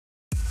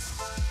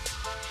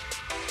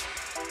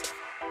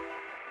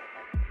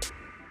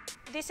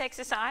This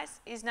exercise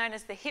is known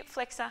as the hip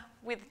flexor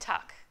with a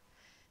tuck.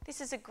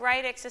 This is a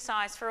great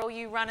exercise for all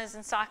you runners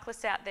and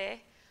cyclists out there,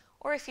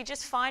 or if you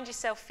just find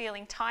yourself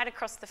feeling tight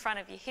across the front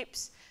of your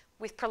hips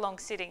with prolonged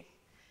sitting.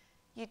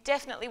 You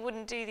definitely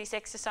wouldn't do this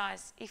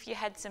exercise if you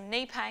had some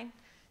knee pain,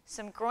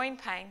 some groin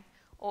pain,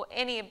 or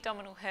any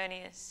abdominal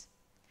hernias.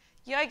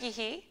 Yogi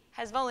here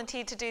has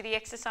volunteered to do the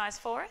exercise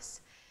for us.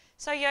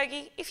 So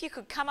Yogi, if you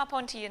could come up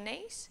onto your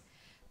knees,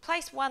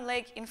 place one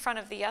leg in front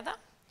of the other.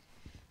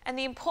 And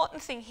the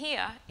important thing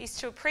here is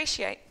to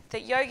appreciate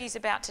that Yogi's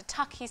about to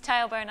tuck his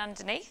tailbone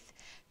underneath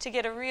to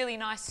get a really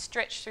nice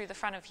stretch through the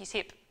front of his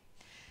hip.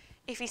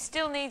 If he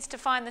still needs to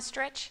find the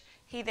stretch,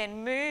 he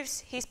then moves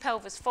his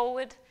pelvis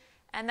forward,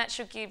 and that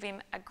should give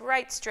him a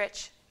great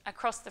stretch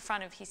across the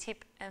front of his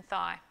hip and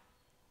thigh.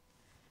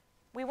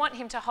 We want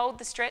him to hold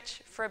the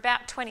stretch for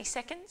about 20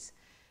 seconds,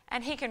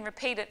 and he can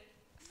repeat it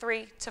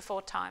 3 to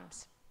 4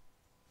 times.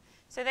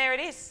 So there it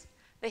is,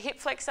 the hip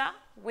flexor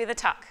with a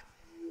tuck.